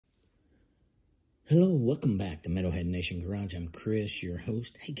Hello, welcome back to Metalhead Nation Garage. I'm Chris, your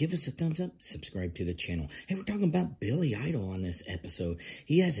host. Hey, give us a thumbs up, subscribe to the channel. Hey, we're talking about Billy Idol on this episode.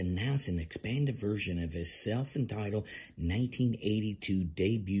 He has announced an expanded version of his self-entitled 1982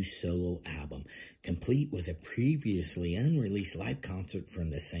 debut solo album, complete with a previously unreleased live concert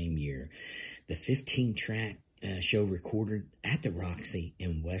from the same year. The 15-track show recorded at the Roxy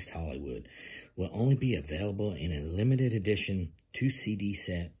in West Hollywood will only be available in a limited edition 2-CD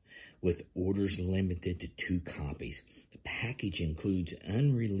set with orders limited to 2 copies. The package includes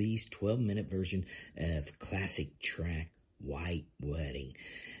unreleased 12-minute version of classic track White Wedding.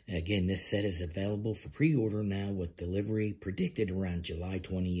 Again, this set is available for pre-order now with delivery predicted around July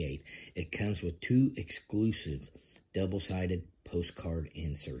 28th. It comes with 2 exclusive double-sided postcard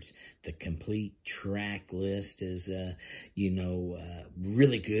inserts. The complete track list is,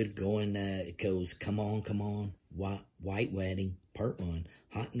 really good. It goes Come On, Come On, White Wedding, Part 1,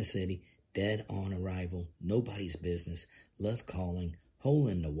 Hot in the City, Dead on Arrival, Nobody's Business, Love Calling, Hole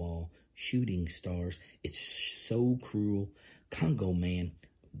in the Wall, Shooting Stars, It's So Cruel, Congo Man,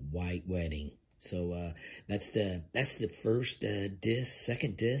 White Wedding. So that's the first disc.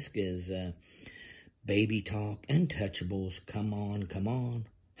 Second disc is Baby Talk, Untouchables, Come On, Come On,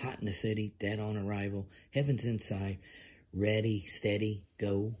 Hot in the City, Dead on Arrival, Heaven's Inside, Ready, Steady,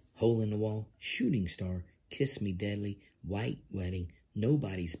 Go, Hole in the Wall, Shooting Star, Kiss Me Deadly, White Wedding,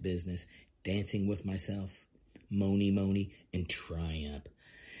 Nobody's Business, Dancing with Myself, Mony Mony, and Triumph.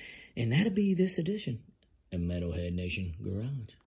 And that'll be this edition of Metalhead Nation Garage.